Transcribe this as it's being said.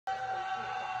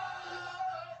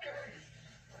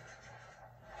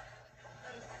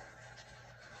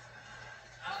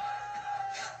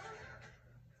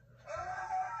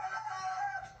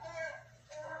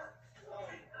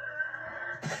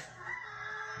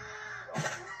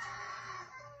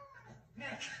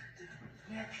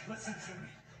Nick, listen to me.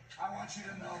 I want you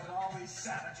to know that all these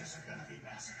savages are gonna be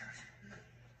massacred.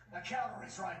 The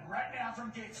cavalry's riding right now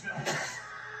from Gatesville,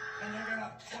 and they're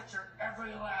gonna butcher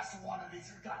every last one of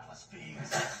these godless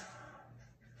beings.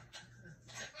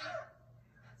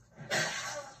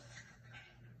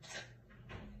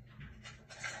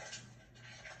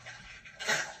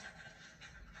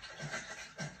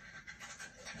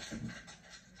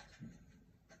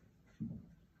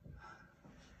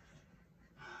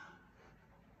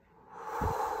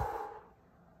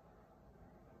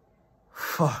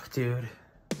 Fuck, dude.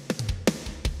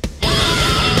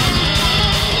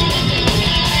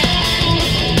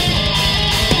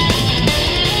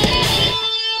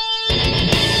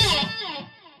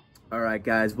 Alright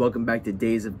guys, welcome back to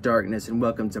Days of Darkness and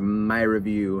welcome to my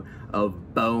review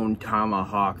of Bone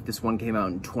Tomahawk. This one came out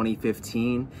in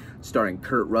 2015, starring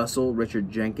Kurt Russell, Richard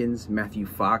Jenkins, Matthew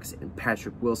Fox, and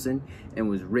Patrick Wilson, and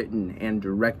was written and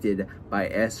directed by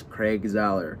S. Craig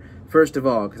Zahler. First of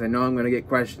all, because I know I'm going to get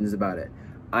questions about it,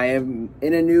 I am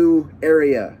in a new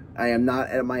area. I am not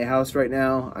at my house right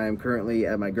now. I am currently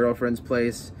at my girlfriend's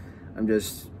place. I'm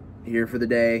just here for the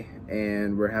day,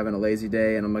 and we're having a lazy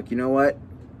day, and I'm like, you know what?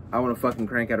 I want to fucking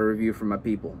crank out a review for my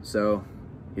people. So,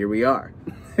 here we are.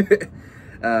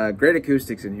 Great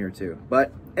acoustics in here, too.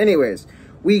 But, anyways,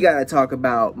 we gotta talk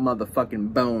about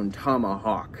motherfucking Bone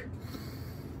Tomahawk.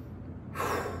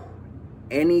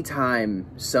 Anytime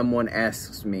someone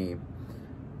asks me,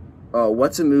 oh,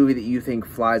 what's a movie that you think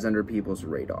flies under people's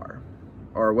radar?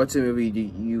 Or what's a movie do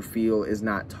you feel is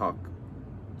not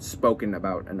spoken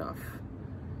about enough?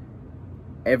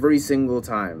 Every single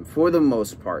time, for the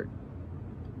most part,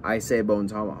 I say Bone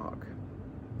Tomahawk.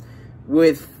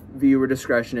 With viewer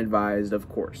discretion advised, of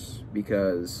course,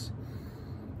 because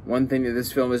one thing that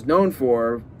this film is known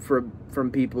for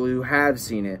from people who have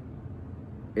seen it,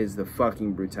 is the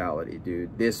fucking brutality,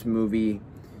 dude. This movie,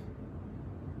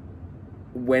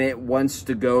 when it wants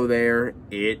to go there,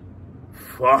 it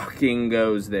fucking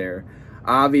goes there.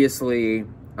 Obviously,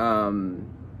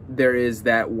 there is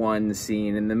that one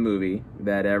scene in the movie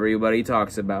that everybody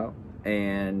talks about,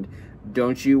 and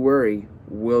don't you worry,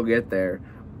 we'll get there.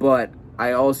 But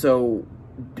I also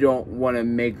don't want to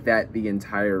make that the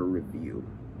entire review,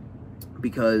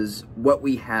 because what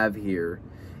we have here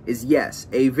is, yes,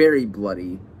 a very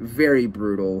bloody, very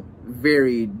brutal,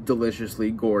 very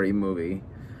deliciously gory movie.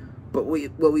 But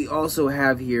what we also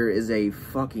have here is a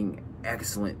fucking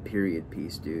excellent period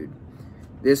piece, dude.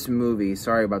 This movie,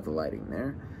 sorry about the lighting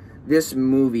there, this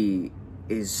movie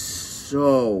is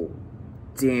so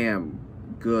damn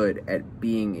good at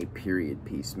being a period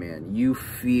piece, man. You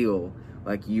feel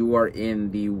like you are in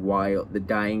the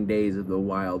dying days of the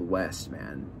Wild West,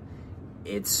 man.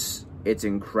 It's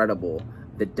incredible.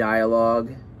 The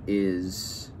dialogue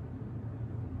is,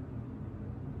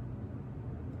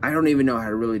 I don't even know how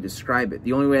to really describe it.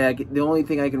 The only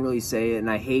thing I can really say, and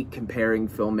I hate comparing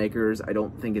filmmakers, I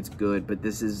don't think it's good, but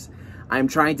I'm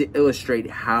trying to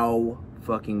illustrate how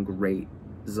fucking great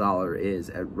Zahler is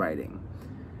at writing.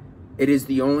 It is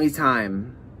the only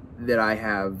time that I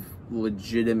have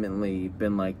legitimately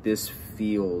been like, this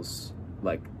feels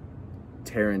like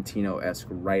Tarantino-esque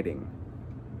writing.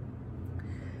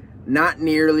 Not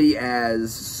nearly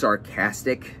as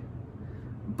sarcastic,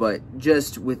 but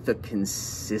just with the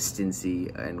consistency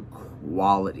and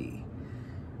quality.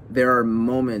 There are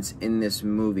moments in this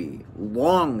movie,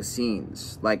 long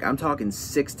scenes, like I'm talking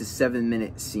 6 to 7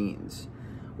 minute scenes,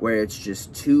 where it's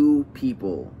just two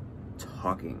people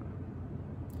talking.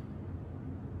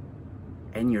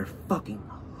 And you're fucking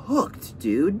hooked,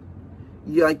 dude.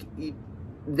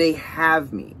 They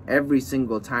have me every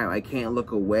single time. I can't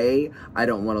look away. I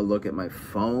don't want to look at my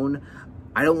phone.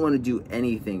 I don't want to do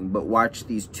anything but watch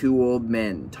these two old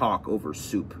men talk over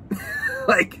soup.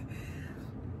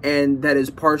 And that is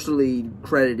partially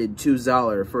credited to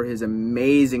Zahler for his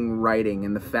amazing writing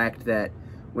and the fact that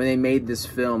when they made this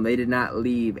film, they did not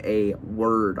leave a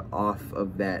word off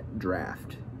of that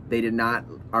draft. They did not,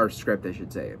 our script, I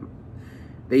should say.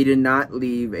 They did not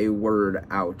leave a word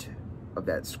out of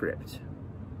that script.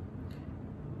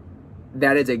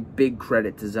 That is a big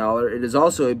credit to Zahler. It is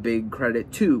also a big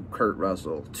credit to Kurt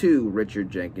Russell, to Richard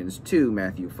Jenkins, to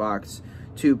Matthew Fox,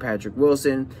 to Patrick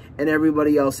Wilson, and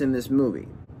everybody else in this movie.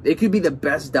 It could be the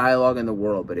best dialogue in the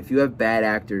world, but if you have bad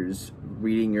actors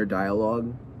reading your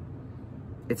dialogue,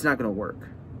 it's not going to work.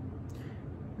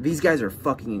 These guys are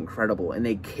fucking incredible, and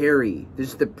they carry,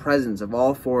 just the presence of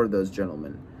all four of those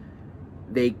gentlemen.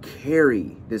 They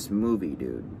carry this movie,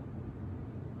 dude.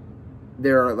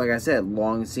 There are, like I said,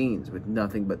 long scenes with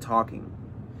nothing but talking.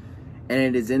 And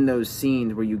it is in those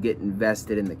scenes where you get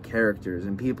invested in the characters.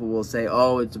 And people will say,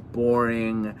 oh, it's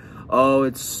boring. Oh,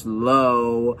 it's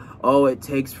slow. Oh, it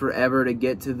takes forever to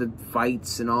get to the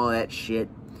fights and all that shit.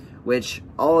 Which,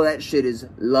 all of that shit is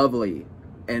lovely.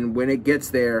 And when it gets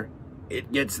there,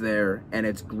 and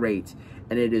it's great.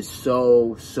 And it is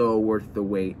so, so worth the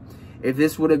wait. If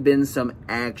this would have been some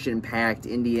action-packed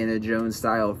Indiana Jones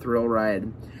style thrill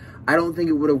ride, I don't think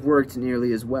it would have worked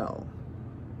nearly as well.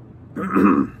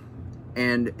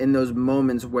 And in those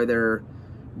moments where they're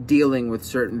dealing with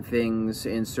certain things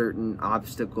and certain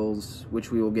obstacles,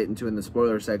 which we will get into in the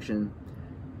spoiler section,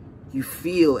 you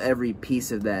feel every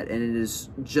piece of that, and it is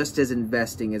just as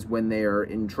investing as when they are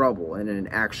in trouble and in an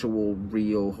actual,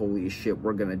 real, holy shit,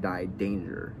 we're gonna die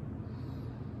danger.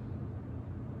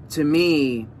 To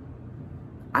me,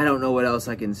 I don't know what else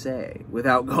I can say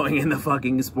without going into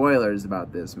fucking spoilers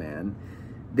about this, man.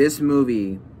 This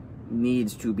movie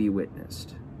needs to be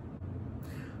witnessed.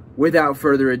 Without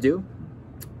further ado,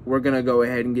 we're gonna go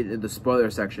ahead and get into the spoiler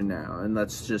section now, and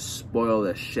let's just spoil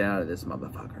the shit out of this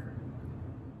motherfucker.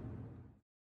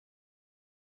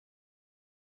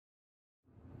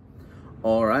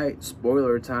 Alright,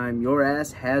 spoiler time. Your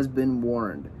ass has been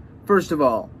warned. First of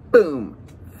all, boom!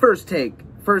 First take,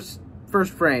 first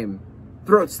frame,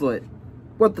 throat slit.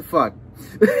 What the fuck?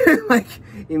 Like,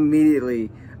 immediately,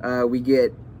 we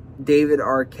get David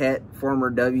Arquette,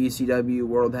 former WCW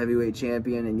World Heavyweight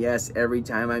Champion, and yes, every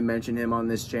time I mention him on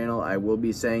this channel, I will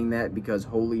be saying that because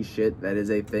holy shit, that is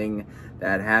a thing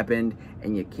that happened,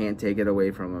 and you can't take it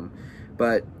away from him.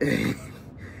 But,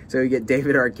 so we get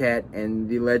David Arquette and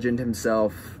the legend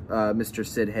himself, Mr.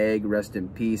 Sid Haig. Rest in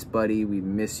peace, buddy. We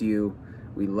miss you.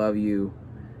 We love you.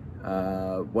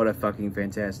 What a fucking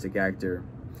fantastic actor.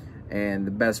 And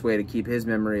the best way to keep his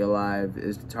memory alive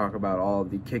is to talk about all of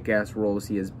the kick-ass roles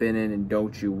he has been in, and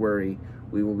don't you worry,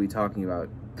 we will be talking about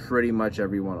pretty much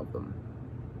every one of them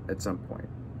at some point.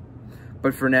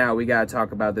 But for now, we gotta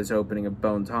talk about this opening of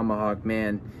Bone Tomahawk,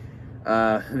 man.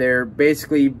 They're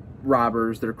basically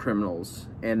robbers, they're criminals,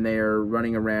 and they're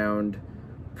running around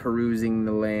perusing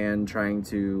the land, trying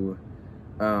to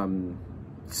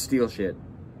steal shit.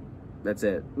 That's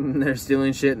it. They're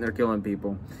stealing shit and they're killing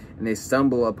people. And they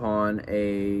stumble upon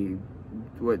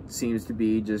what seems to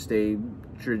be just a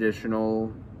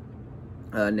traditional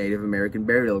Native American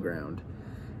burial ground.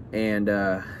 And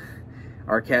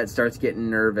Arquette starts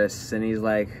getting nervous, and he's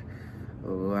like,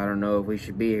 oh, I don't know if we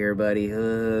should be here, buddy.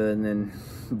 And then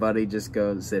Buddy just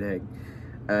goes, Sid Haig,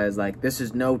 is like, this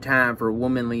is no time for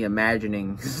womanly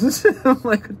imagining. I'm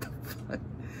like, what the fuck?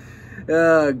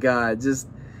 Oh, God, just...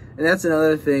 And that's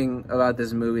another thing about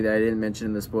this movie that I didn't mention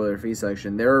in the spoiler-free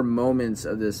section. There are moments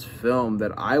of this film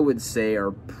that I would say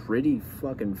are pretty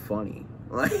fucking funny.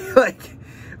 Like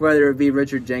whether it be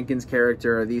Richard Jenkins'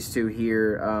 character or these two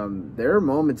here, there are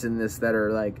moments in this that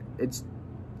are like, it's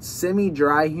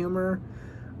semi-dry humor,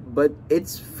 but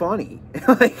it's funny.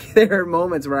 Like, there are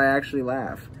moments where I actually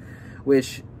laugh,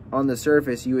 which on the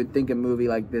surface you would think a movie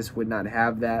like this would not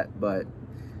have that, but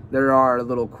there are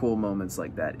little cool moments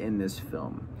like that in this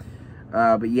film.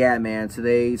 But yeah, man, so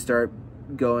they start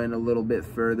going a little bit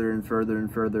further and further and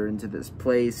further into this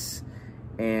place,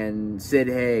 and Sid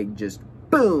Haig just,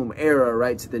 boom, arrow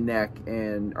right to the neck,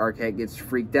 and Arquette gets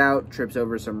freaked out, trips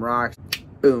over some rocks,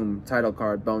 boom, title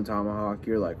card, Bone Tomahawk.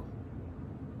 You're like,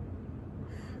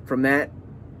 from that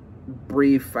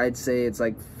brief, I'd say it's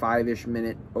like 5-ish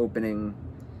minute opening,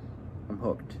 I'm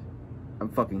hooked. I'm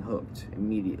fucking hooked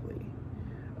immediately.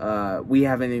 We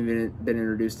haven't even been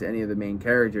introduced to any of the main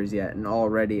characters yet, and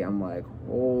already I'm like,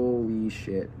 holy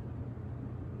shit.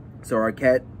 So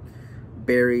Arquette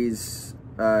buries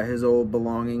his old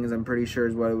belongings, I'm pretty sure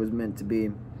is what it was meant to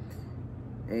be.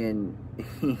 And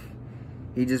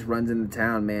he just runs into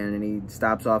town, man, and he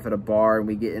stops off at a bar, and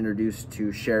we get introduced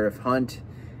to Sheriff Hunt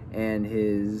and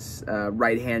his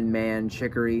right-hand man,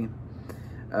 Chicory.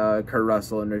 Kurt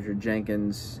Russell and Richard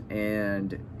Jenkins,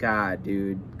 and God,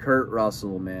 dude, Kurt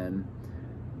Russell, man.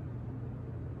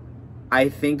 I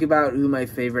think about who my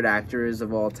favorite actor is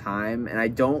of all time, and I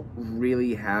don't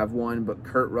really have one, but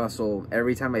Kurt Russell,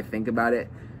 every time I think about it,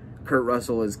 Kurt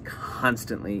Russell is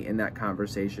constantly in that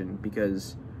conversation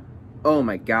because, oh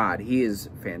my God, he is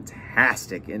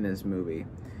fantastic in this movie.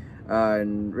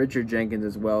 And Richard Jenkins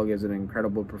as well gives an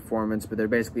incredible performance, but they're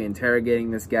basically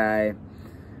interrogating this guy.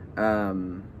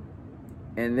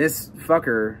 And this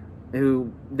fucker,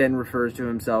 who then refers to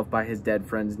himself by his dead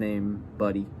friend's name,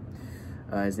 Buddy.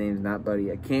 His name's not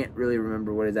Buddy. I can't really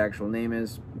remember what his actual name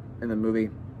is in the movie.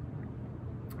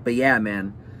 But yeah,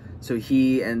 man. So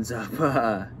he ends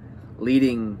up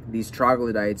leading these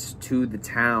troglodytes to the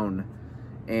town.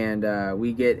 And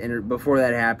we get, before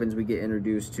that happens, we get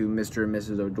introduced to Mr. and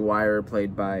Mrs. O'Dwyer,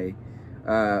 played by,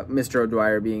 Mr.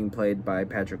 O'Dwyer being played by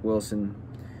Patrick Wilson.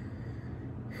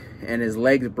 And his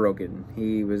leg's broken.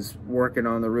 He was working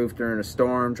on the roof during a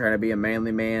storm, trying to be a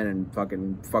manly man, and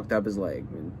fucking fucked up his leg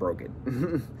and broke it.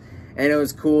 And it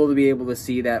was cool to be able to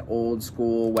see that old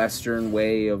school Western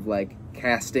way of, like,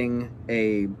 casting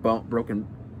a broken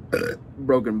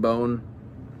bone,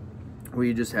 where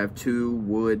you just have two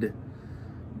wood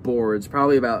boards,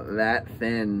 probably about that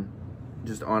thin,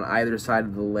 just on either side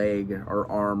of the leg or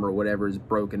arm or whatever is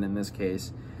broken in this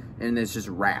case, and it's just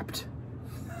wrapped.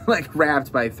 Like,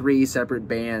 wrapped by 3 separate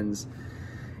bands.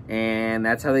 And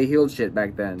that's how they healed shit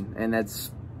back then. And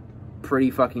that's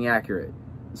pretty fucking accurate.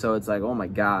 So it's like, oh my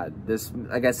god. This,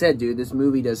 like I said, dude, this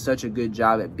movie does such a good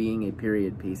job at being a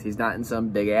period piece. He's not in some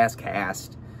big-ass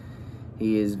cast.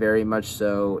 He is very much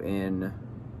so in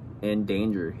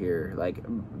danger here. Like,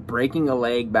 breaking a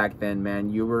leg back then, man,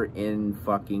 you were in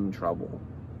fucking trouble.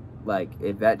 Like,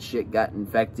 if that shit got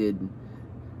infected,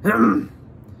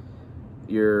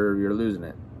 you're losing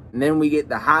it. And then we get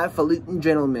the highfalutin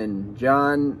gentleman,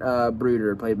 John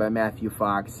Bruder, played by Matthew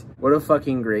Fox. What a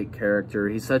fucking great character.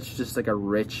 He's such just like a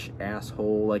rich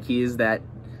asshole. Like, he is that,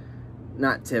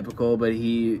 not typical, but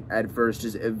he at first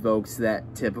just evokes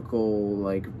that typical,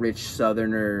 like, rich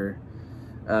southerner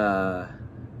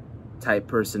type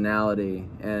personality.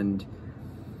 And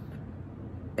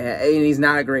he's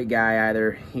not a great guy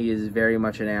either. He is very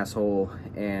much an asshole.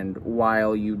 And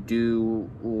while you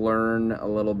do learn a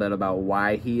little bit about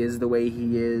why he is the way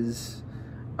he is,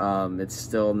 it's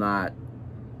still not,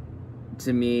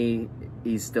 to me,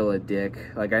 he's still a dick.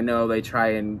 Like, I know they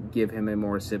try and give him a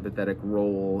more sympathetic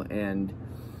role, and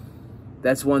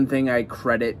that's one thing I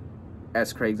credit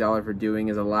S. Craig Zahler for doing,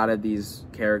 is a lot of these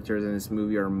characters in this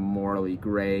movie are morally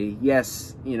gray.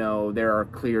 Yes, you know, there are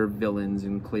clear villains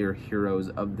and clear heroes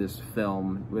of this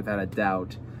film, without a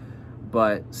doubt.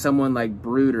 But someone like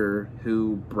Bruder,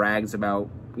 who brags about,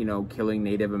 you know, killing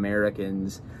Native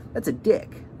Americans, that's a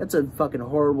dick. That's a fucking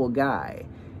horrible guy.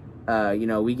 You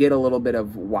know, we get a little bit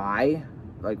of why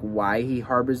he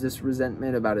harbors this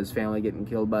resentment about his family getting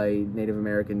killed by Native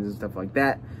Americans and stuff like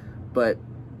that. But,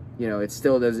 you know, it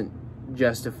still doesn't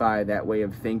justify that way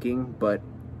of thinking. But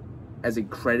as a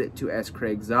credit to S.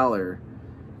 Craig Zahler,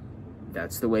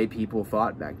 that's the way people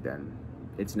thought back then.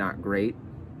 It's not great.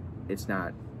 It's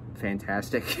not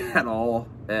fantastic at all.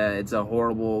 It's a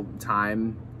horrible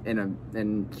time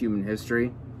in human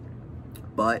history,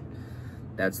 but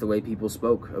that's the way people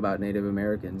spoke about Native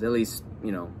Americans, at least,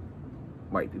 you know,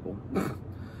 white people.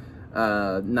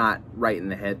 Not right in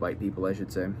the head white people, I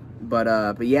should say.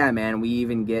 But yeah, man, we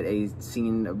even get a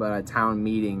scene about a town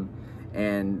meeting,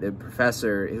 and the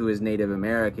professor, who is Native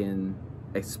American,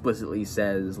 explicitly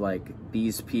says, like,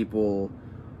 these people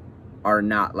are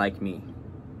not like me.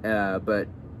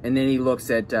 And then he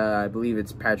looks at, I believe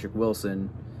it's Patrick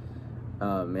Wilson,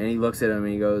 and he looks at him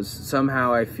and he goes,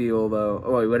 somehow I feel, though,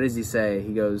 oh wait, what does he say?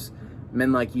 He goes,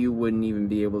 men like you wouldn't even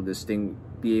be able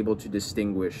to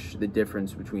distinguish the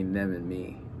difference between them and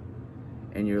me.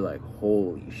 And you're like,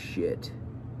 holy shit.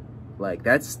 Like,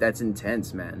 that's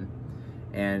intense, man.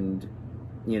 And,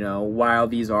 you know, while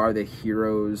these are the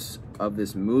heroes of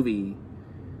this movie,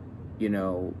 you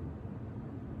know,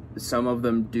 some of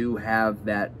them do have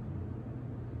that,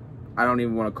 I don't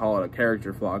even want to call it a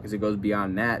character flaw, because it goes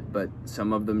beyond that, but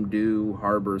some of them do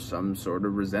harbor some sort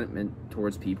of resentment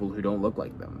towards people who don't look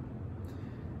like them.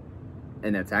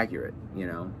 And that's accurate, you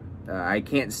know. I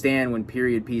can't stand when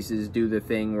period pieces do the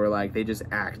thing where, like, they just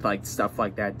act like stuff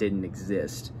like that didn't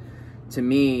exist. To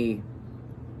me,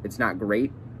 it's not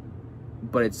great,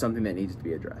 but it's something that needs to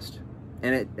be addressed.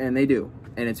 And they do.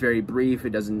 And it's very brief.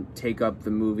 It doesn't take up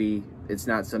the movie. It's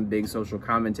not some big social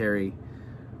commentary.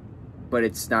 But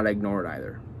it's not ignored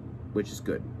either, which is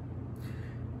good.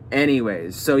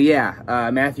 Anyways, so yeah,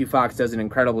 Matthew Fox does an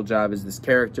incredible job as this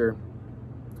character.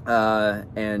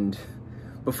 And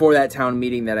before that town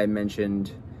meeting that I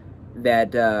mentioned,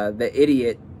 that the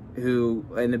idiot who,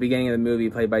 in the beginning of the movie,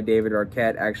 played by David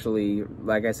Arquette, actually,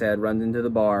 like I said, runs into the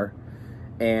bar,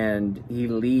 and he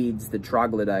leads the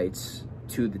troglodytes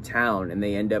to the town, and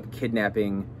they end up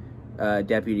kidnapping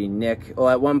Deputy Nick. Well,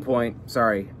 at one point,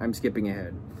 sorry, I'm skipping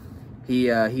ahead. He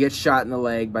gets shot in the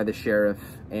leg by the sheriff,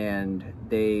 and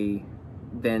they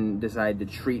then decide to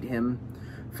treat him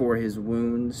for his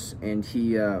wounds, and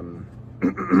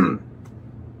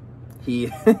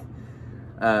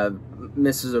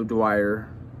Mrs. O'Dwyer,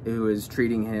 who is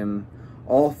treating him,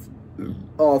 all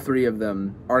 3 of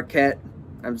them, Arquette,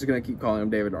 I'm just gonna keep calling him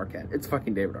David Arquette. It's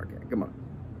fucking David Arquette, come on.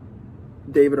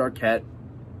 David Arquette,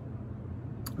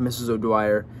 Mrs.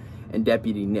 O'Dwyer, and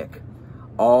Deputy Nick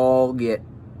all get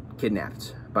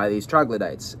kidnapped by these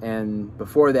troglodytes. And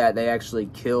before that, they actually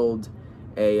killed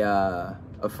a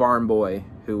farm boy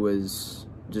who was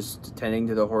just tending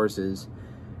to the horses.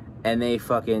 And they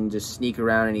fucking just sneak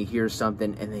around and he hears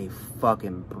something and they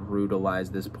fucking brutalize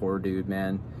this poor dude,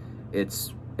 man.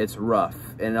 It's rough.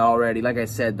 And already, like I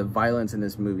said, the violence in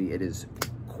this movie, it is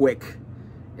quick,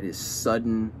 it is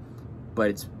sudden,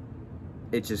 but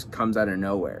it just comes out of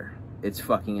nowhere. It's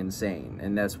fucking insane.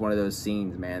 And that's one of those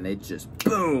scenes, man. They just,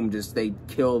 boom, they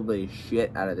kill the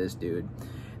shit out of this dude.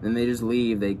 And then they just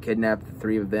leave. They kidnap the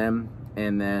 3 of them.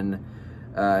 And then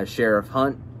Sheriff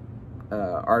Hunt,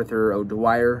 Arthur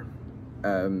O'Dwyer,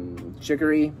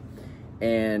 Chicory,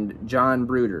 and John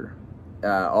Bruder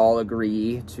all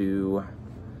agree to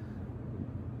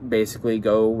basically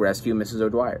go rescue Mrs.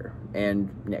 O'Dwyer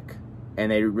and Nick.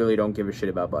 And they really don't give a shit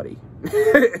about Buddy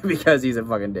because he's a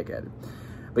fucking dickhead.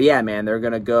 But yeah, man, they're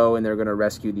gonna go and they're gonna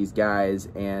rescue these guys,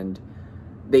 and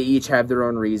they each have their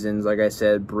own reasons. Like I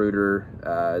said,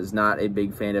 Bruder is not a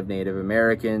big fan of Native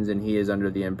Americans, and he is under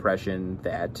the impression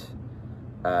that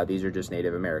these are just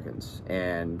Native Americans.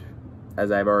 And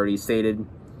as I've already stated,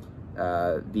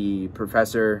 the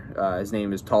professor, his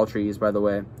name is Talltrees, by the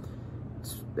way,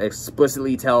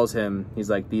 explicitly tells him, he's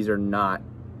like, these are not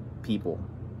people.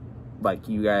 Like,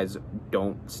 you guys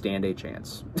don't stand a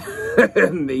chance.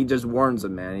 And he just warns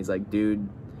him, man. He's like, dude,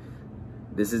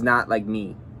 this is not like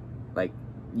me. Like,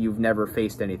 you've never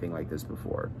faced anything like this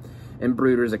before. And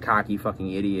Bruder's a cocky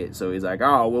fucking idiot, so he's like,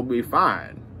 oh, we'll be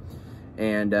fine.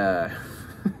 And,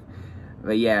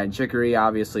 but yeah, and Chicory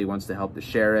obviously wants to help the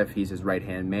sheriff. He's his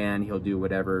right-hand man. He'll do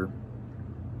whatever.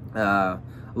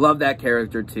 Love that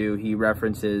character, too. He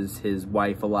references his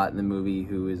wife a lot in the movie,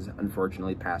 who is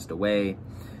unfortunately passed away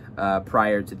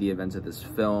prior to the events of this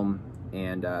film.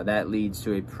 And that leads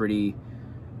to a pretty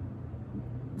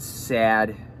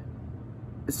sad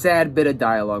bit of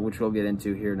dialogue, which we'll get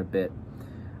into here in a bit,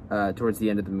 towards the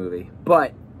end of the movie.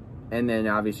 And then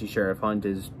obviously Sheriff Hunt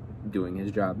is doing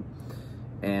his job.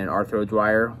 And Arthur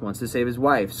O'Dwyer wants to save his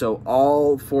wife. So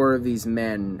all 4 of these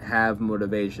men have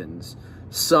motivations.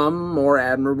 Some more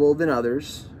admirable than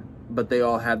others, but they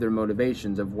all have their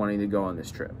motivations of wanting to go on this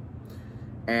trip.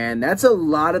 And that's a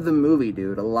lot of the movie,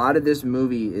 dude. A lot of this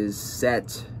movie is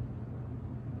set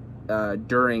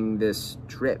during this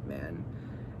trip, man.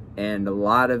 And a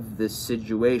lot of the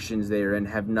situations they're in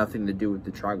have nothing to do with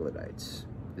the troglodytes.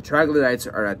 The troglodytes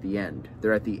are at the end.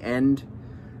 They're at the end,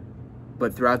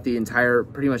 but throughout the entire,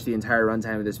 pretty much the entire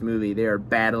runtime of this movie, they are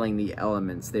battling the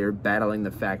elements. They are battling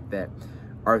the fact that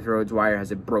Arthur O'Dwyer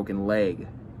has a broken leg.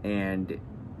 And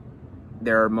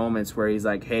there are moments where he's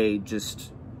like, hey,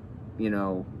 just, you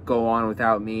know, go on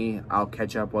without me. I'll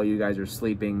catch up while you guys are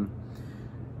sleeping.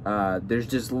 There's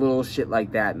just little shit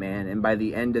like that, man. And by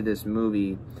the end of this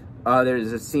movie,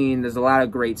 there's a scene, there's a lot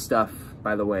of great stuff,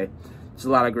 by the way. There's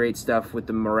a lot of great stuff with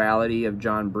the morality of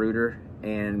John Bruder,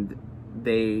 and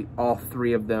they, all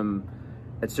 3 of them,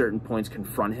 at certain points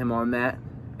confront him on that,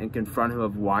 and confront him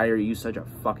of, why are you such a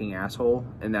fucking asshole?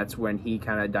 And that's when he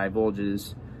kind of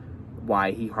divulges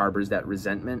why he harbors that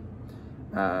resentment.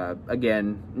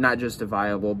 Again, not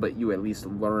justifiable, but you at least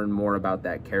learn more about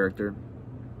that character.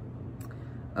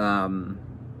 And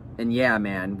yeah,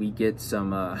 man, we get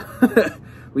some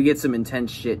we get some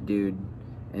intense shit, dude.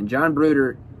 And John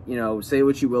Bruder, you know, say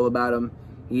what you will about him,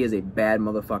 he is a bad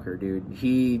motherfucker, dude.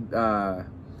 He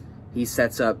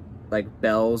sets up like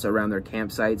bells around their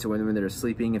campsites, so when they're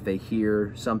sleeping, if they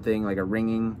hear something like a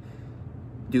ringing,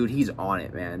 dude, he's on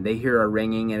it, man. They hear a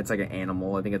ringing and it's like an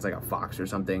animal. I think it's like a fox or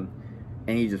something.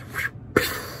 And he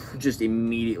just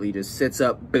immediately just sits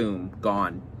up, boom,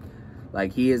 gone.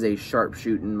 Like, he is a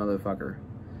sharpshooting motherfucker,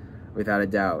 without a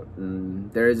doubt. And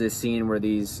there is a scene where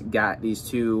these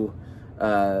two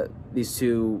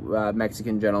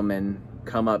Mexican gentlemen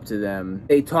come up to them.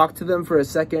 They talk to them for a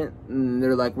second, and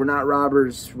they're like, we're not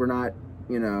robbers, we're not,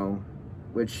 you know,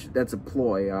 which, that's a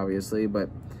ploy, obviously, but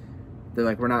they're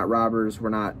like, we're not robbers, we're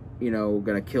not, you know,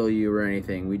 gonna kill you or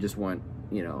anything, we just want,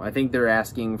 you know, I think they're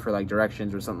asking for, like,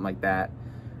 directions or something like that,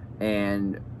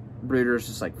 and Bruder's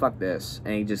just like, fuck this,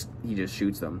 and he just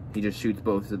shoots them. He just shoots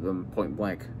both of them point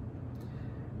blank.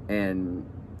 And,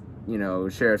 you know,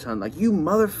 Sheriff Hunt, like, you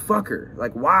motherfucker,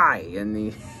 like, why?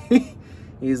 And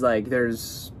he's like,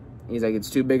 it's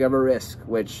too big of a risk,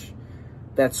 which,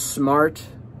 that's smart,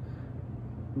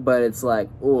 but it's like,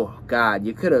 oh, God,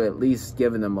 you could have at least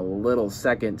given them a little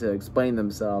second to explain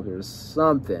themselves or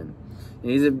something.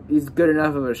 And he's good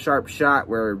enough of a sharp shot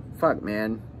where, fuck,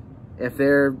 man, if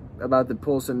they're about to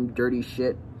pull some dirty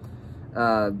shit,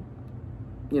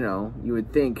 you know, you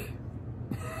would think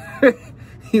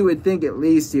You would think at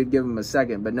least he'd give him a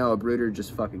second, but no, a brooder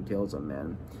just fucking kills him,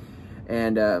 man.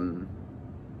 And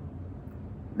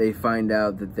they find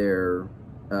out that they're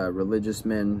religious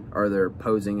men, or they're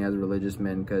posing as religious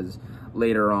men, because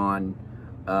later on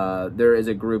there is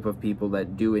a group of people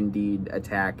that do indeed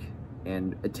attack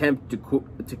and attempt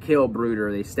to kill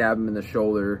Brooder. They stab him in the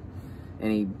shoulder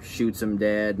and he shoots him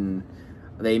dead, and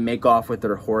they make off with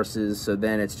their horses. So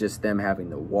then it's just them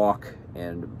having to walk,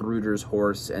 and Brooder's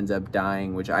horse ends up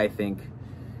dying, which I think,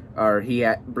 or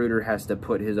Brooder has to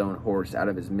put his own horse out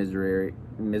of his misery,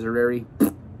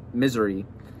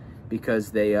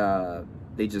 because they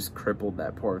just crippled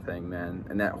that poor thing, man.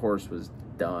 And that horse was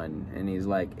done. And he's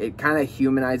like, it kind of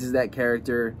humanizes that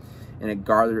character, and it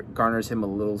garners him a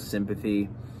little sympathy.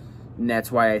 And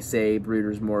that's why I say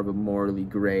Brooder's more of a morally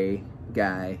gray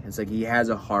guy. It's like he has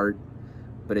a heart,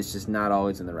 but it's just not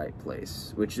always in the right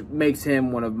place, which makes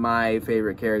him one of my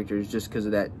favorite characters, just because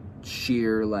of that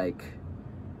sheer, like,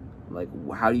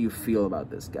 how do you feel about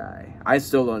this guy? I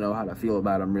still don't know how to feel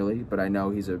about him, really, but I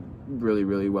know he's a really,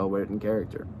 really well-written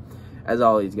character, as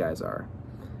all these guys are.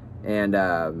 And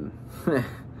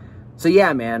so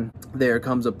yeah, man, there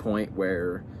comes a point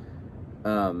where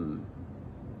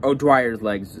O'Dwyer's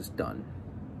leg's just done.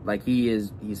 Like,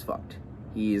 he's fucked.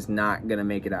 He is not gonna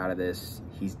make it out of this.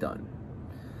 He's done.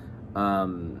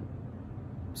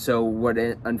 So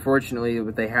unfortunately,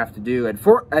 what they have to do, at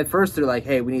first they're like,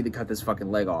 hey, we need to cut this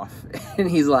fucking leg off. And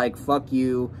he's like, fuck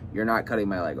you, you're not cutting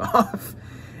my leg off.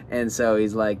 And so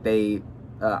he's like, they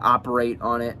operate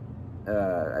on it.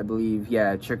 I believe,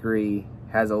 yeah, Chicory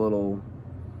has a little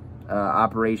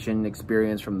operation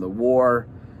experience from the war.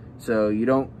 So you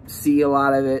don't see a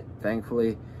lot of it,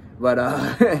 thankfully. But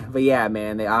but yeah,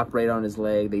 man, they operate on his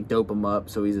leg. They dope him up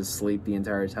so he's asleep the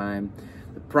entire time.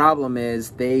 The problem is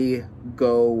they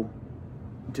go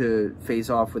to face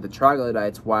off with the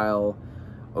troglodytes while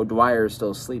O'Dwyer is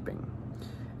still sleeping.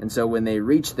 And so when they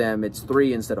reach them, it's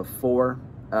 3 instead of 4.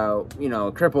 You know,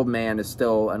 a crippled man is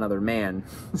still another man.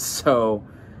 So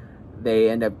they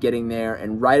end up getting there,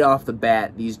 and right off the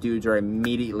bat, these dudes are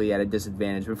immediately at a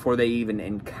disadvantage before they even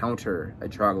encounter a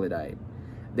troglodyte.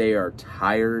 They are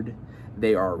tired,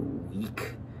 they are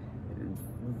weak,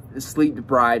 sleep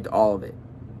deprived, all of it.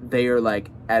 They are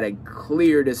like at a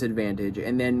clear disadvantage.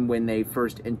 And then when they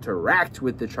first interact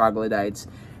with the troglodytes,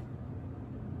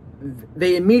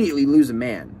 they immediately lose a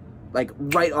man. Like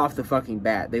right off the fucking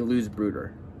bat, they lose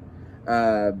Brooder.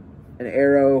 An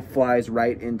arrow flies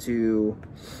right into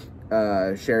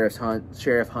Sheriff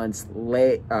Hunt's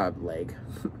leg.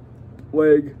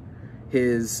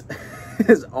 His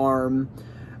arm.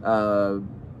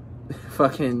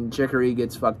 Fucking Chicory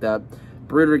gets fucked up.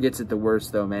 Brooder gets it the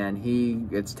worst though, man. He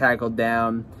gets tackled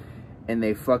down, and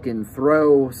they fucking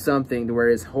throw something to where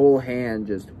his whole hand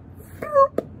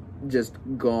just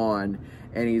gone,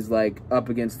 and he's like up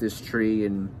against this tree.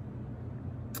 And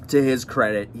to his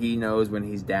credit, he knows when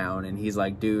he's down, and he's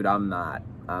like, dude, I'm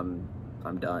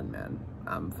done, man.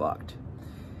 I'm fucked.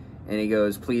 And he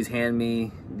goes, please hand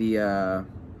me the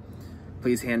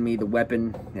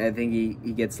weapon. And I think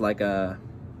he gets like a,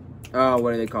 oh,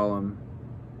 what do they call them?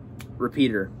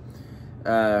 Repeater.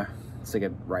 It's like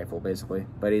a rifle, basically.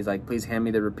 But he's like, please hand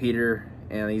me the repeater.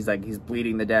 And he's like, he's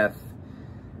bleeding to death.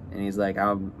 And he's like,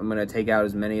 I'm gonna take out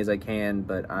as many as I can,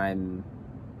 but I'm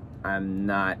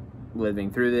not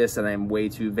living through this, and I'm way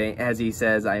too vain. As he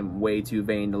says, I'm way too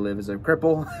vain to live as a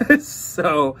cripple.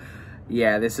 So,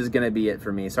 yeah, this is gonna be it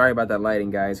for me. Sorry about that lighting,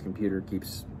 guys. Computer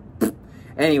keeps.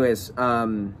 Anyways,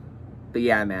 but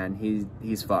yeah, man,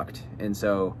 he's fucked. And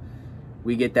so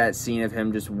we get that scene of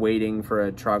him just waiting for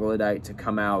a troglodyte to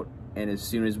come out, and as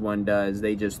soon as one does,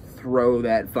 they just throw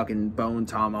that fucking bone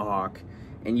tomahawk,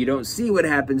 and you don't see what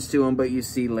happens to him, but you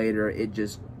see later it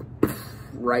just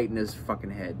right in his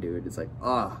fucking head, dude. It's like,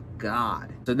 oh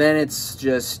god. So then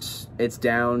it's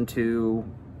down to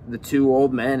the 2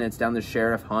 old men. It's down to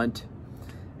Sheriff Hunt,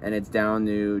 and it's down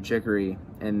to Chicory,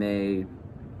 and they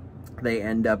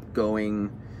end up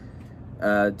going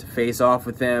to face off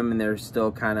with them, and they're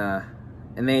still kind of,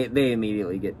 and they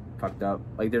immediately get fucked up.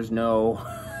 Like, there's no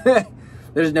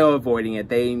there's no avoiding it.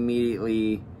 They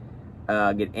immediately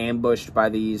get ambushed by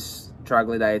these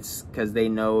troglodytes because they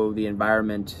know the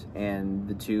environment, and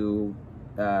the 2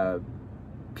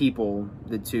 people,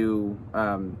 the 2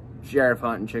 Sheriff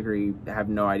Hunt and Chicory, have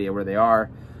no idea where they are.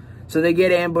 So they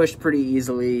get ambushed pretty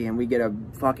easily, and we get a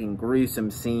fucking gruesome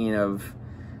scene of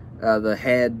the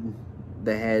head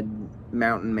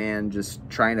mountain man just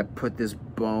trying to put this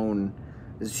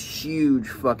huge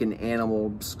fucking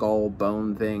animal skull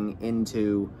bone thing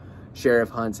into Sheriff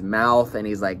Hunt's mouth, and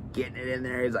he's like getting it in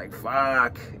there. He's like,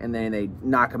 fuck. And then they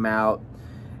knock him out,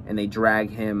 and they drag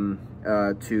him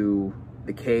to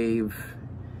the cave.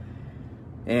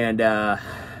 And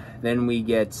then we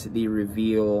get the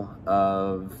reveal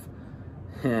of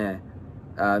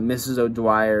Mrs.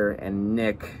 O'Dwyer and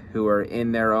Nick, who are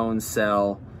in their own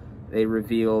cell. They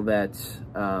reveal that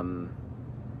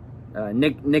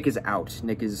Nick is out.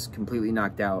 Nick is completely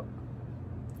knocked out.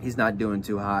 He's not doing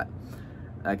too hot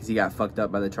because he got fucked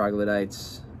up by the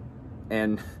troglodytes.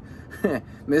 And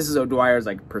Mrs. O'Dwyer is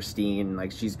like pristine,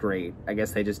 like she's great. I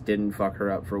guess they just didn't fuck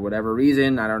her up for whatever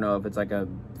reason. I don't know if it's like a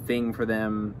thing for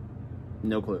them.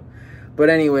 No clue. But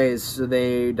anyways, so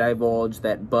they divulge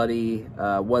that Buddy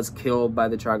was killed by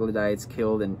the troglodytes,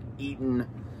 killed and eaten.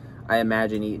 I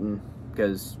imagine eaten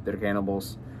because they're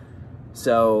cannibals.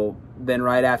 So then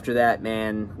right after that,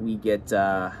 man, we get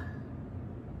the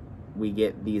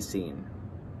scene.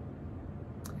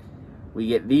 We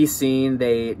get the scene.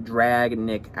 They drag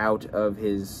Nick out of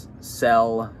his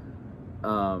cell.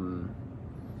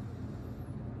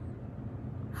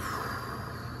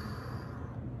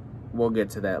 We'll get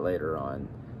to that later on.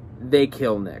 They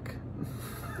kill Nick.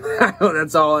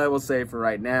 That's all I will say for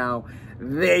right now.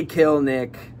 They kill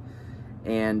Nick.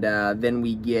 And then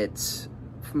we get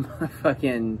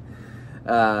fucking...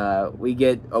 we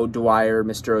get O'Dwyer,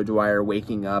 Mr. O'Dwyer,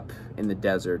 waking up in the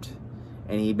desert.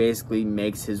 And he basically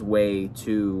makes his way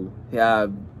to...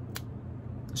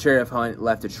 Sheriff Hunt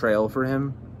left a trail for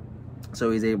him.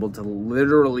 So he's able to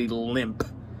literally limp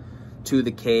to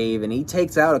the cave. And he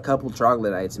takes out a couple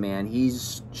troglodytes, man.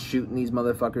 He's shooting these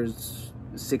motherfuckers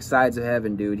 6 sides of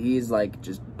heaven, dude. He's like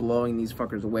just blowing these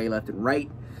fuckers away left and right.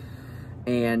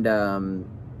 And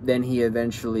then he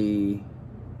eventually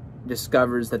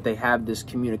discovers that they have this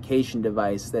communication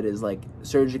device that is like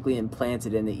surgically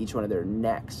implanted into each one of their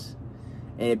necks.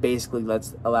 And it basically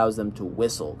allows them to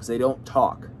whistle, because they don't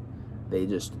talk. They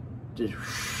just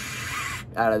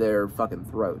out of their fucking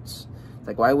throats. It's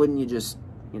like, why wouldn't you just,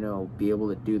 you know, be able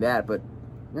to do that? But,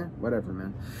 whatever,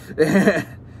 man.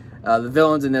 The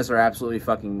villains in this are absolutely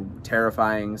fucking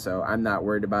terrifying, so I'm not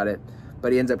worried about it.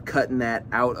 But he ends up cutting that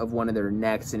out of one of their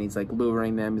necks, and he's like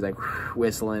luring them. He's like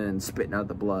whistling and spitting out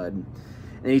the blood.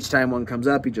 And each time one comes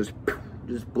up, he just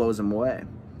blows them away.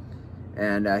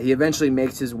 And he eventually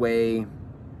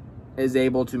is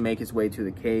able to make his way to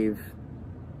the cave.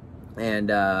 And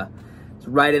it's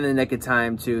right in the nick of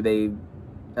time, too.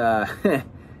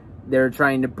 They're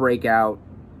trying to break out.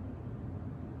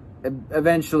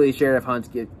 Eventually, Sheriff Hunt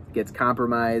gets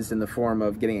compromised in the form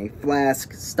of getting a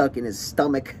flask stuck in his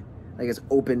stomach. Like his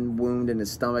open wound in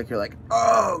his stomach. You're like,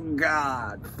 oh,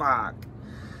 God, fuck.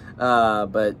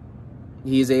 But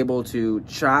he's able to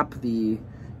chop the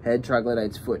head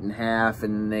troglodyte's foot in half,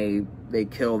 and they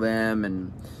kill them,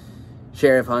 and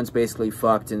Sheriff Hunt's basically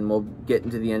fucked, and we'll get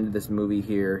into the end of this movie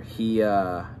here. He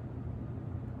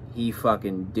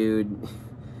fucking, dude,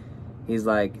 he's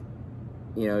like,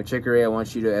 you know, Chicory, I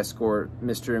want you to escort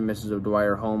Mr. and Mrs.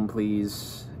 O'Dwyer home,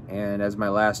 please. And as my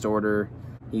last order,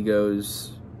 he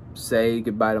goes, say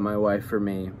goodbye to my wife for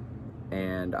me,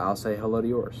 and I'll say hello to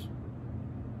yours.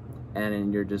 And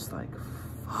then you're just like,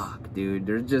 fuck, dude.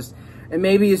 There's just, and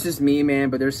maybe it's just me, man,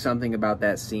 but there's something about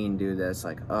that scene, dude, that's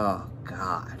like, oh,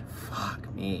 God,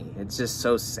 fuck me. It's just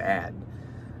so sad.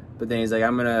 But then he's like,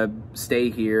 I'm gonna stay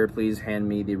here. Please hand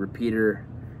me the repeater.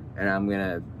 And I'm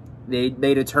gonna, they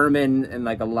determine in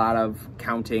like a lot of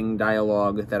counting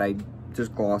dialogue that I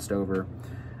just glossed over.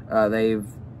 They've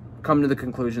come to the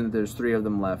conclusion that there's 3 of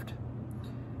them left.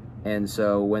 And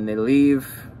so when they leave,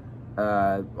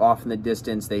 off in the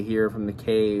distance, they hear from the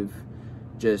cave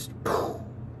just, and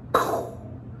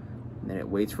then it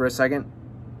waits for a second,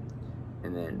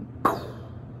 and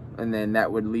then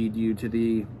that would lead you to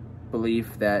the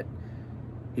belief that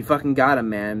he fucking got him,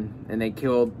 man. And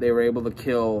they were able to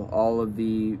kill all of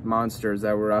the monsters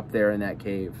that were up there in that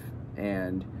cave.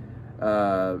 And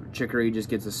Chicory just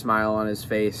gets a smile on his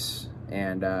face,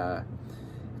 and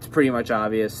it's pretty much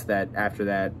obvious that after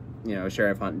that, you know,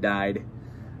 Sheriff Hunt died.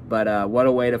 But what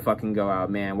a way to fucking go out,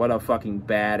 man. What a fucking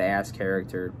badass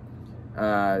character.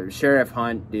 Sheriff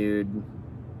Hunt, dude.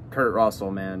 Kurt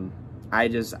Russell, man. I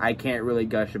can't really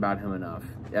gush about him enough.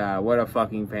 What a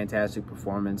fucking fantastic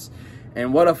performance.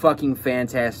 And what a fucking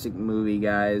fantastic movie,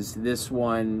 guys. This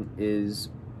one is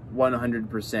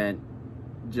 100%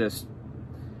 just...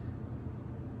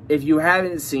 If you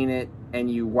haven't seen it, and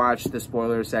you watched the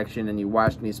spoiler section, and you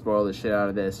watched me spoil the shit out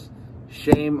of this,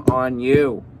 shame on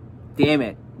you. Damn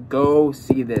it. Go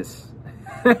see this.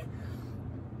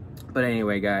 But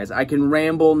anyway, guys, I can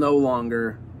ramble no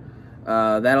longer.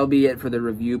 That'll be it for the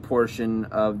review portion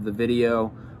of the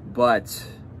video. But,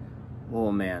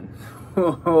 oh man.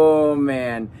 Oh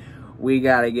man. We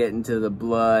gotta get into the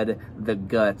blood, the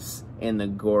guts, and the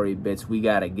gory bits. We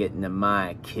gotta get into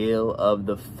my kill of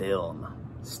the film.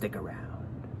 Stick around.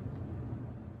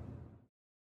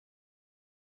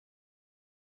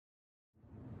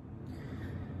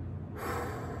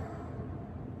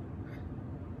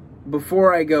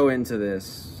 Before I go into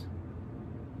this,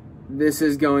 this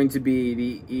is going to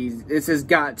be this has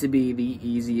got to be the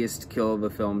easiest kill of the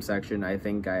film section I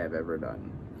think I have ever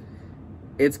done.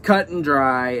 It's cut and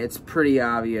dry, it's pretty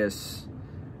obvious,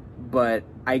 but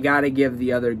I gotta give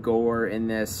the other gore in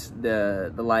this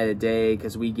the light of day,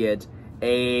 because we get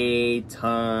a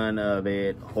ton of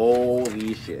it.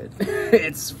 Holy shit.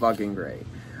 It's fucking great.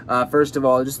 First of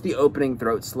all, just the opening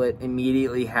throat slit,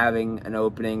 immediately having an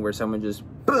opening where someone just,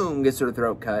 boom, gets their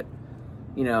throat cut.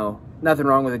 You know, nothing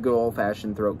wrong with a good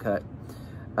old-fashioned throat cut.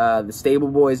 The stable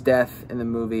boy's death in the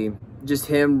movie, just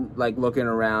him, like, looking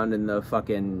around in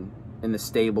the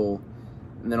stable,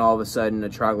 and then all of a sudden a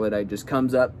troglodyte just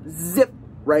comes up, zip,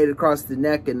 right across the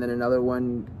neck, and then another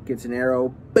one gets an arrow,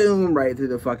 boom, right through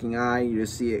the fucking eye. You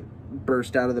just see it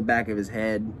burst out of the back of his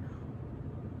head.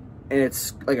 And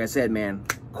it's, like I said, man,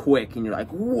 quick, and you're like,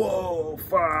 whoa,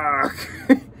 fuck.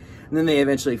 And then they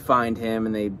eventually find him,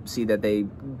 and they see that they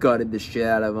gutted the shit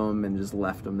out of him and just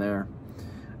left him there.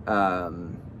 Yeah,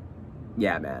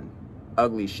 man,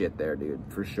 ugly shit there, dude,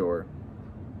 for sure.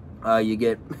 You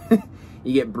get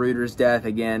you get Bruder's death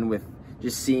again, with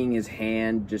just seeing his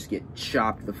hand just get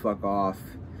chopped the fuck off.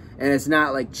 And it's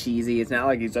not like cheesy, it's not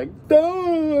like he's like,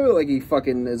 oh, like he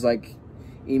fucking is like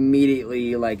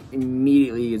immediately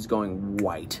is going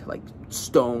white, like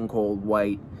stone cold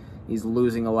white. He's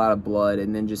losing a lot of blood,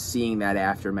 and then just seeing that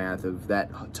aftermath of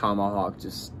that tomahawk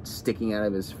just sticking out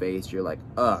of his face, you're like,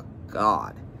 oh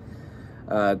god.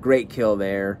 Great kill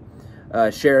there.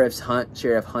 Sheriff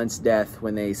Hunt's death,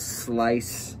 when they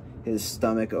slice his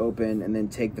stomach open and then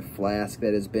take the flask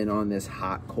that has been on this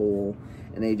hot coal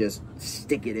and they just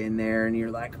stick it in there, and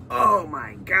you're like, oh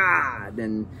my god.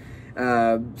 And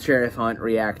Sheriff Hunt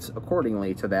reacts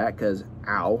accordingly to that, because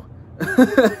ow.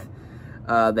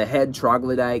 The head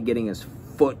troglodyte getting his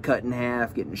foot cut in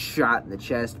half, getting shot in the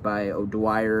chest by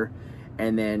O'Dwyer,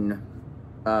 and then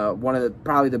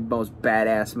probably the most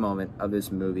badass moment of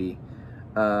this movie.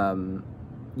 You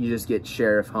just get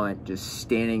Sheriff Hunt just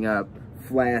standing up,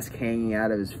 flask hanging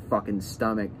out of his fucking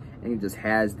stomach, and he just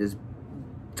has this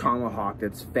tomahawk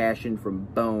that's fashioned from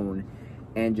bone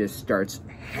and just starts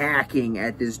hacking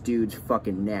at this dude's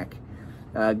fucking neck.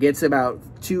 Gets about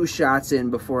 2 shots in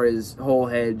before his whole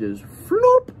head just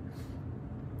floop.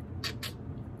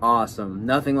 Awesome.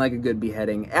 Nothing like a good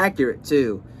beheading. Accurate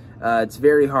too. It's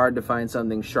very hard to find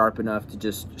something sharp enough to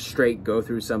just straight go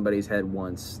through somebody's head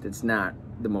once. It's not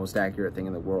the most accurate thing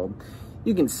in the world.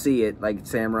 You can see it, like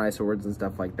samurai swords and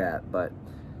stuff like that, but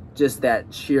just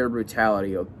that sheer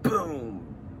brutality of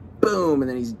boom, boom, and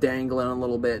then he's dangling a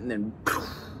little bit, and then poof,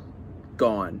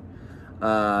 gone.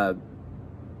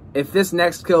 If this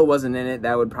next kill wasn't in it,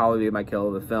 that would probably be my kill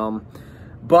of the film,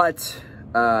 but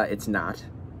it's not.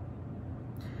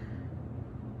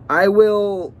 I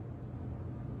will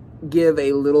give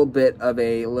a little bit of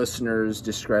a listener's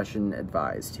discretion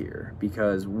advised here,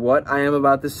 because what I am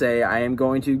about to say, I am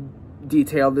going to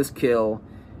detail this kill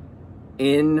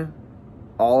in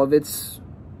all of its...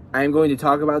 I am going to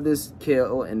talk about this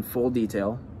kill in full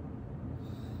detail,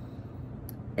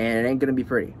 and it ain't gonna be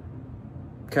pretty,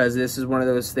 because this is one of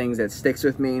those things that sticks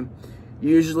with me.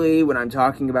 Usually when I'm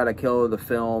talking about a kill of the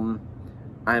film,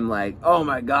 I'm like, oh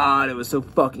my god, it was so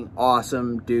fucking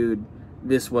awesome. Dude,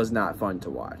 this was not fun to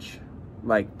watch.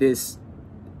 Like, this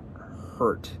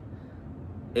hurt.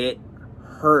 It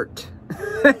hurt.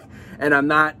 And I'm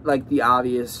not like the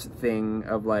obvious thing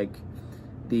of like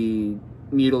the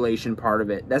mutilation part of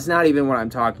it. That's not even what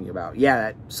I'm talking about. Yeah,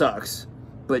 that sucks.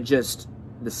 But just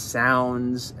the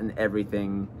sounds and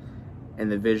everything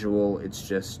and the visual, it's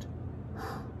just...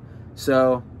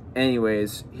 So,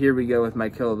 anyways, here we go with my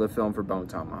kill of the film for Bone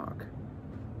Tomahawk.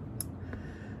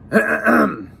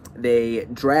 They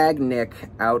drag Nick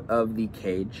out of the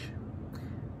cage.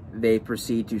 They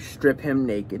proceed to strip him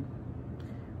naked.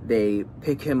 They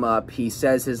pick him up. He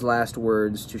says his last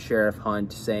words to Sheriff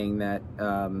Hunt, saying that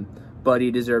Buddy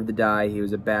deserved to die. He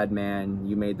was a bad man.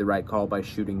 You made the right call by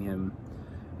shooting him.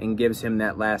 And gives him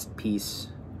that last piece.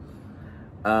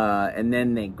 And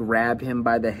then they grab him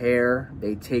by the hair.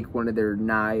 They take one of their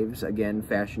knives, again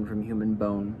fashioned from human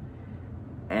bone,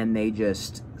 and they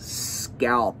just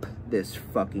scalp this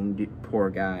fucking poor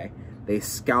guy. They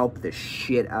scalp the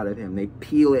shit out of him. They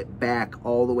peel it back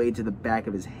all the way to the back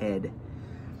of his head.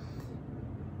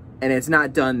 And it's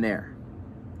not done there.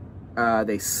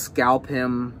 They scalp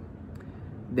him.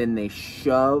 Then they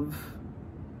shove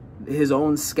his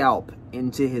own scalp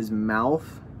into his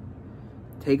mouth,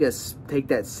 take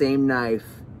that same knife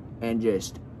and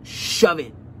just shove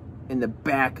it in the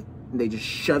back. They just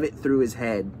shove it through his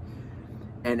head.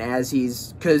 And as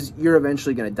because you're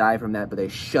eventually going to die from that, but they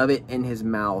shove it in his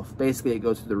mouth. Basically, it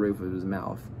goes through the roof of his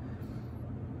mouth.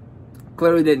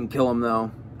 Clearly didn't kill him,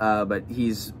 though. But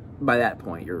by that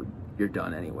point, you're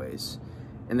done anyways.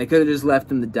 And they could have just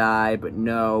left him to die, but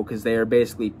no, because they are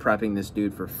basically prepping this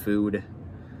dude for food.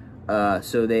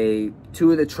 So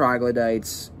two of the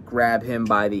troglodytes grab him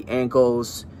by the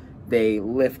ankles. They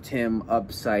lift him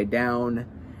upside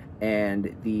down.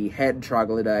 And the head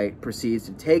troglodyte proceeds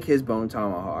to take his bone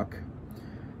tomahawk,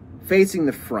 facing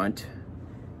the front,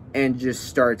 and just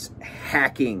starts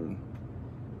hacking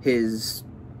his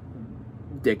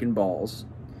dick and balls.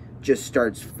 Just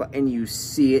starts, and you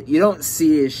see it. You don't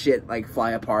see his shit like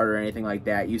fly apart or anything like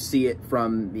that. You see it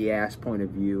from the ass point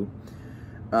of view.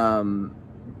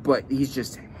 But he's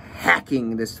just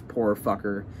hacking this poor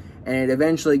fucker. And it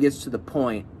eventually gets to the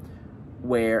point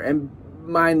where, and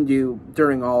mind you,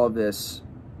 during all of this,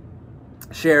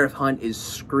 Sheriff Hunt is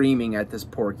screaming at this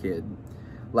poor kid.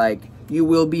 Like, you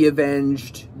will be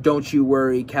avenged. Don't you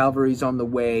worry. Cavalry's on the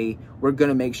way. We're going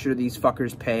to make sure these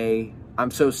fuckers pay.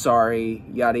 I'm so sorry.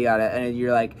 Yada, yada. And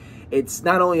you're like, it's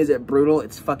not only is it brutal,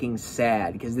 it's fucking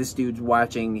sad. Because this dude's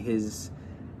watching his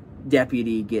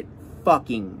deputy get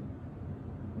fucking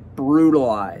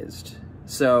brutalized.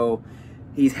 So,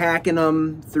 he's hacking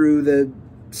him through the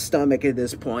stomach at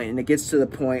this point, and it gets to the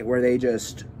point where they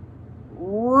just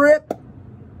rip,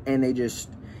 and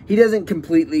he doesn't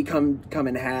completely come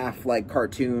in half like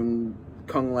cartoon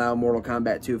Kung Lao Mortal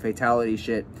Kombat 2 fatality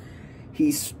shit.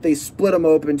 They split him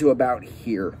open to about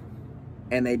here,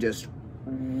 and they just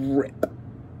rip,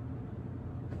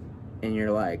 and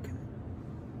you're like,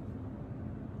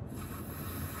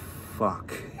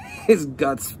 fuck. His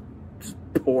guts just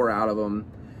pour out of him,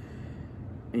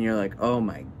 and you're like, oh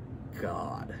my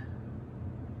God.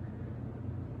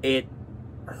 It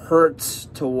hurts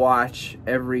to watch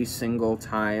every single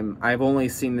time. I've only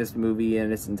seen this movie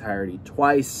in its entirety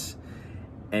twice,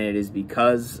 and it is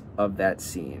because of that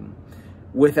scene.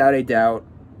 Without a doubt,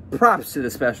 props to the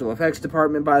special effects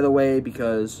department, by the way,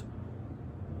 because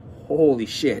holy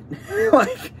shit.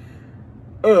 Like,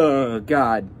 oh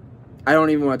God. I don't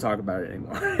even want to talk about it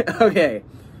anymore. Okay,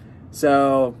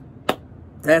 so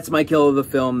that's my kill of the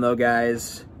film, though,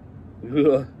 guys.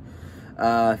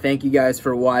 Thank you guys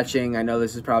for watching. I know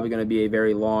this is probably going to be a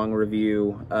very long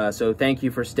review, so thank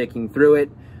you for sticking through it.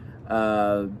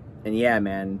 And yeah,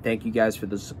 man, thank you guys for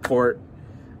the support.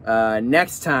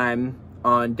 Next time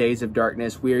on Days of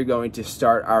Darkness, we are going to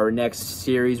start our next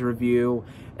series review,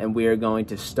 and we are going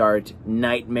to start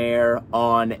Nightmare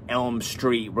on Elm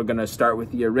Street. We're going to start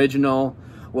with the original.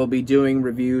 We'll be doing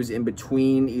reviews in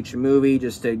between each movie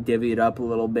just to divvy it up a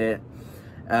little bit.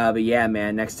 But yeah,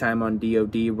 man, next time on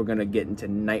DOD, we're going to get into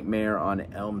Nightmare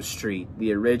on Elm Street.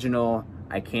 The original,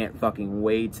 I can't fucking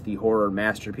wait. The horror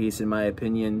masterpiece, in my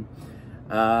opinion.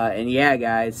 And yeah,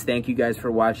 guys, thank you guys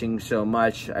for watching so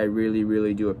much. I really,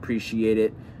 really do appreciate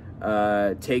it.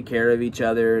 Take care of each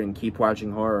other and keep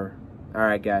watching horror. All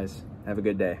right, guys, have a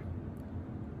good day.